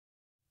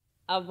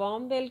A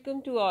warm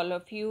welcome to all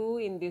of you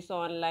in this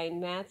online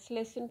maths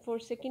lesson for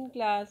second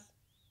class.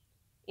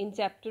 In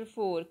chapter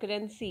 4,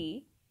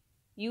 Currency,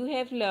 you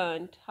have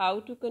learnt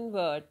how to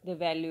convert the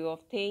value of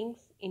things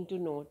into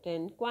note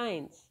and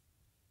coins.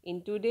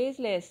 In today's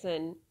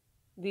lesson,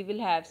 we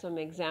will have some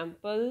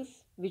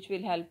examples which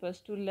will help us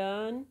to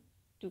learn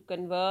to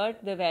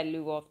convert the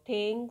value of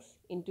things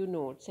into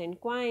notes and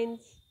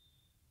coins.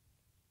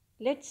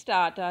 Let's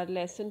start our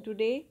lesson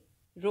today.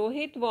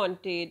 Rohit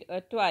wanted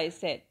a toy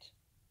set.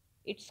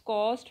 Its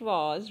cost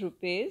was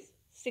rupees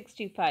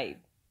 65.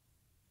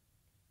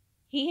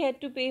 He had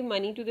to pay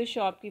money to the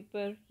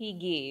shopkeeper. He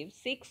gave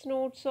 6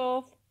 notes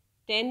of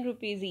 10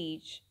 rupees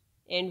each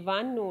and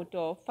 1 note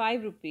of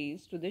 5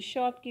 rupees to the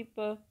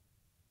shopkeeper.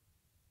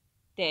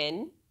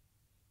 10,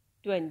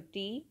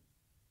 20,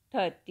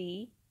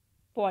 30,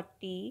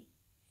 40,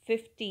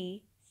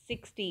 50,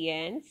 60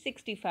 and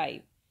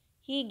 65.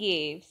 He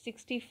gave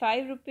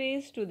 65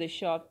 rupees to the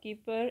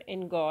shopkeeper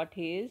and got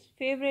his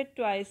favorite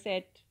toy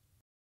set.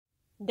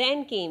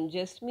 Then came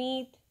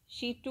Jasmeet.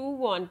 She too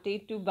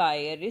wanted to buy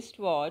a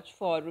wristwatch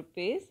for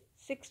rupees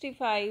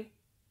 65.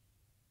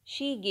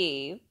 She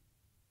gave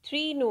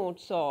 3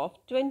 notes of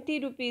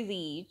 20 rupees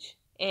each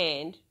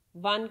and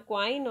 1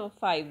 coin of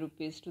 5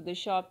 rupees to the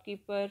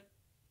shopkeeper.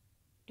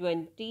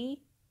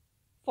 20,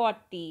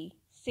 40,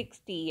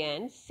 60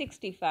 and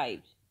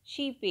 65.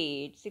 She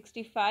paid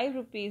 65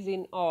 rupees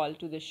in all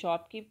to the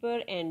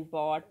shopkeeper and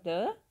bought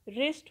the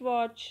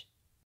wristwatch.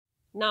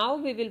 Now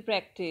we will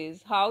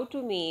practice how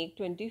to make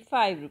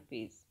 25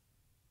 rupees.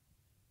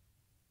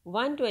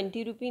 1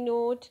 20 rupee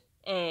note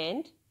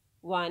and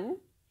 1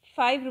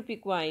 5 rupee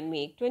coin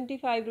make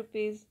 25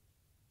 rupees.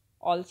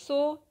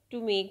 Also,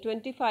 to make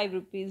 25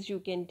 rupees, you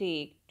can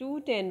take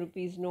 2 10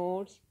 rupees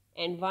notes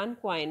and 1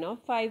 coin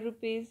of 5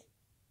 rupees.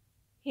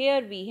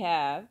 Here we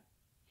have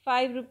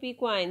 5 rupee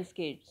coins,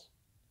 kids.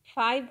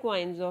 5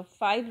 coins of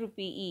 5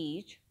 rupee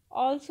each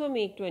also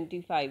make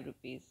 25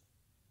 rupees.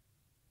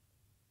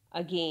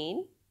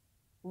 Again,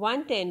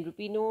 1 10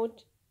 rupee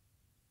note,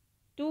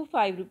 2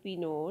 5 rupee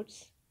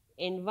notes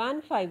and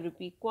 1 5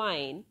 rupee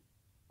coin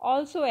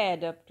also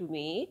add up to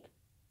make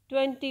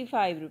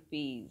 25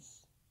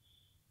 rupees.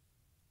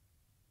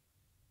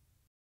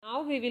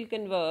 Now we will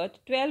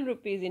convert 12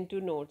 rupees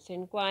into notes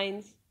and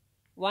coins.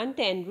 1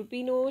 10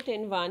 rupee note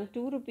and 1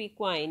 2 rupee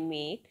coin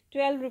make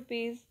 12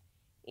 rupees.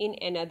 In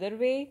another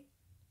way,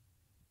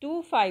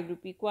 2 5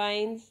 rupee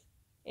coins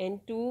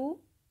and 2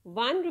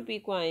 1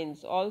 rupee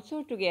coins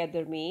also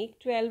together make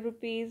 12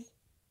 rupees.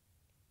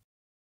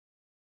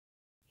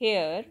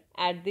 Here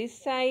at this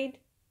side,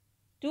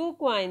 2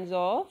 coins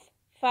of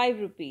 5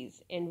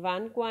 rupees and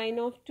 1 coin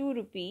of 2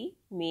 rupee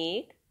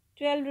make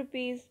 12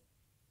 rupees.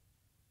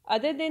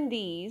 Other than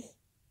these,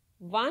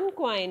 1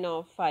 coin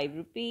of 5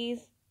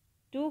 rupees,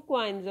 2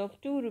 coins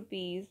of 2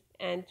 rupees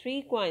and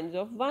 3 coins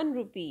of 1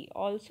 rupee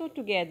also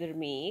together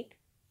make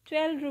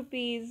 12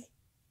 rupees.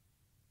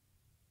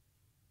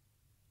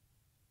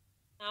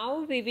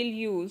 Now we will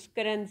use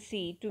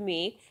currency to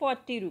make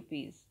 40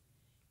 rupees.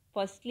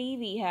 Firstly,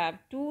 we have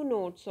 2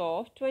 notes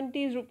of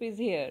 20 rupees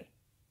here.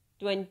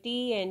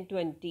 20 and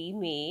 20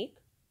 make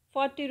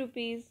 40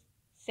 rupees.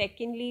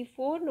 Secondly,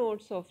 4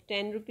 notes of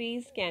 10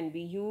 rupees can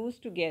be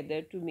used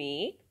together to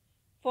make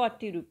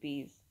 40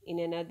 rupees. In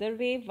another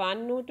way,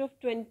 1 note of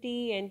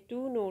 20 and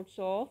 2 notes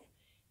of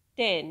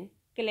 10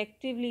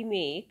 collectively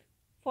make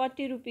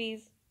 40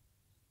 rupees.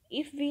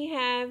 If we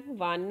have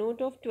 1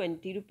 note of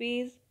 20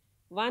 rupees,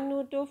 1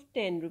 note of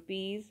 10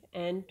 rupees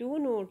and 2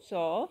 notes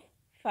of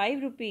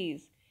 5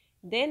 rupees,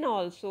 then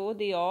also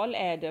they all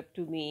add up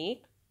to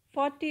make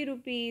 40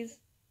 rupees.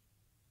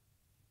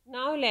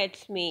 Now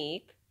let's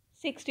make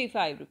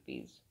 65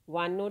 rupees.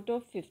 1 note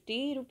of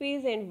 50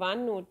 rupees and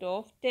 1 note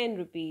of 10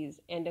 rupees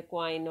and a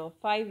coin of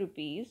 5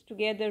 rupees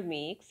together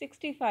make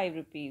 65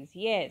 rupees.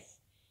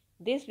 Yes,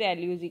 this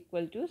value is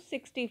equal to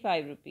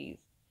 65 rupees.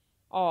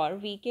 Or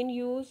we can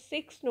use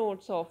 6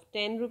 notes of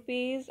 10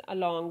 rupees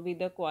along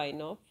with a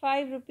coin of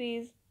 5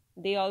 rupees.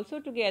 They also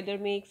together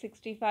make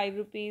 65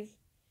 rupees.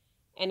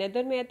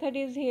 Another method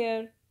is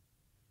here.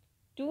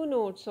 2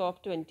 notes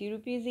of 20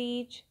 rupees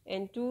each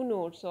and 2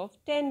 notes of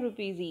 10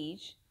 rupees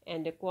each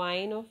and a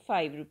coin of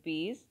 5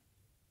 rupees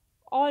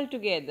all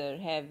together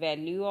have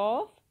value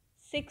of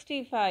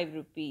 65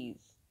 rupees.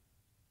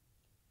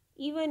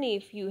 Even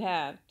if you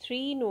have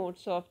 3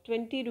 notes of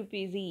 20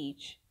 rupees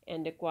each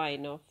and a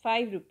coin of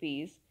 5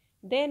 rupees,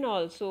 then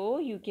also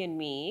you can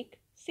make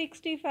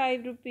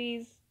 65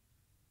 rupees.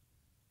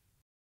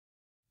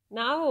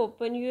 Now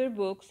open your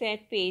books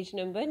at page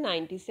number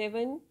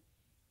 97.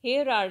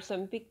 Here are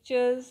some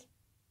pictures.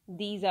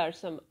 These are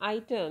some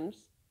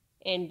items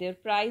and their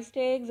price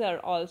tags are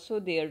also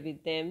there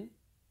with them.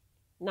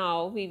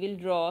 Now we will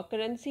draw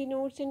currency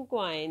notes and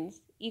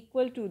coins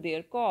equal to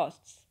their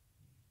costs.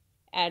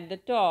 At the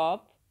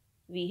top,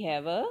 we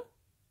have a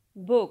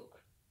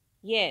book.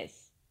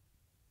 Yes,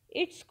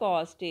 its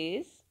cost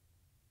is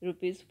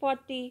rupees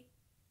 40.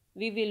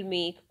 We will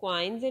make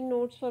coins and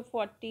notes for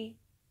 40.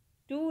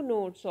 2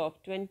 notes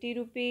of 20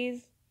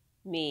 rupees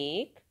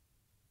make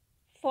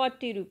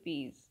 40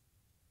 rupees.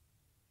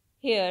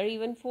 Here,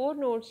 even 4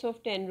 notes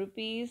of 10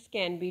 rupees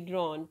can be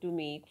drawn to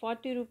make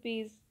 40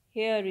 rupees.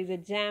 Here is a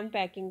jam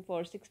packing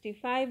for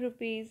 65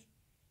 rupees,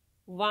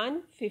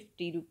 one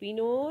 50 rupee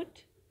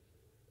note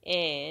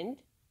and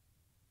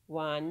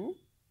one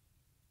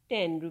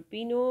 10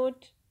 rupee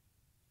note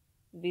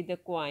with a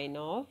coin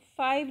of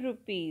 5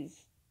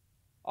 rupees.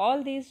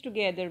 All these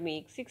together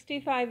make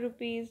 65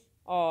 rupees,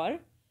 or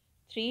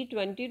 3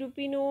 20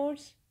 rupee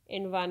notes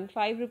and one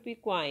 5 rupee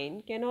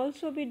coin can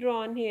also be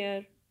drawn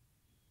here.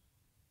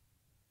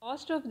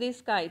 Cost of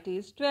this kite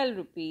is 12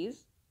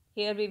 rupees.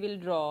 Here we will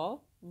draw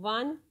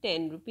one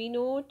 10 rupee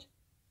note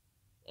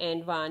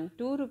and one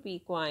 2 rupee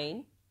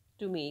coin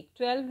to make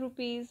 12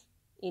 rupees.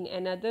 In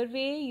another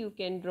way, you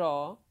can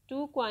draw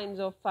two coins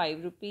of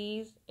 5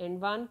 rupees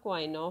and one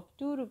coin of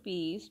 2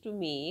 rupees to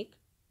make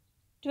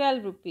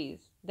 12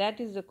 rupees. That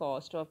is the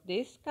cost of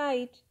this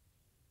kite.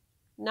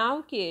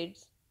 Now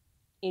kids,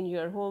 in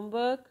your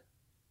homework,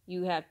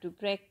 you have to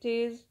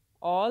practice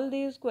all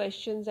these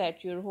questions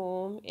at your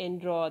home and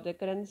draw the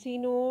currency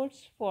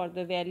notes for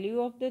the value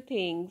of the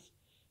things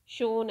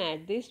shown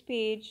at this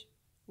page.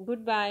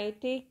 Goodbye.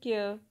 Take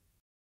care.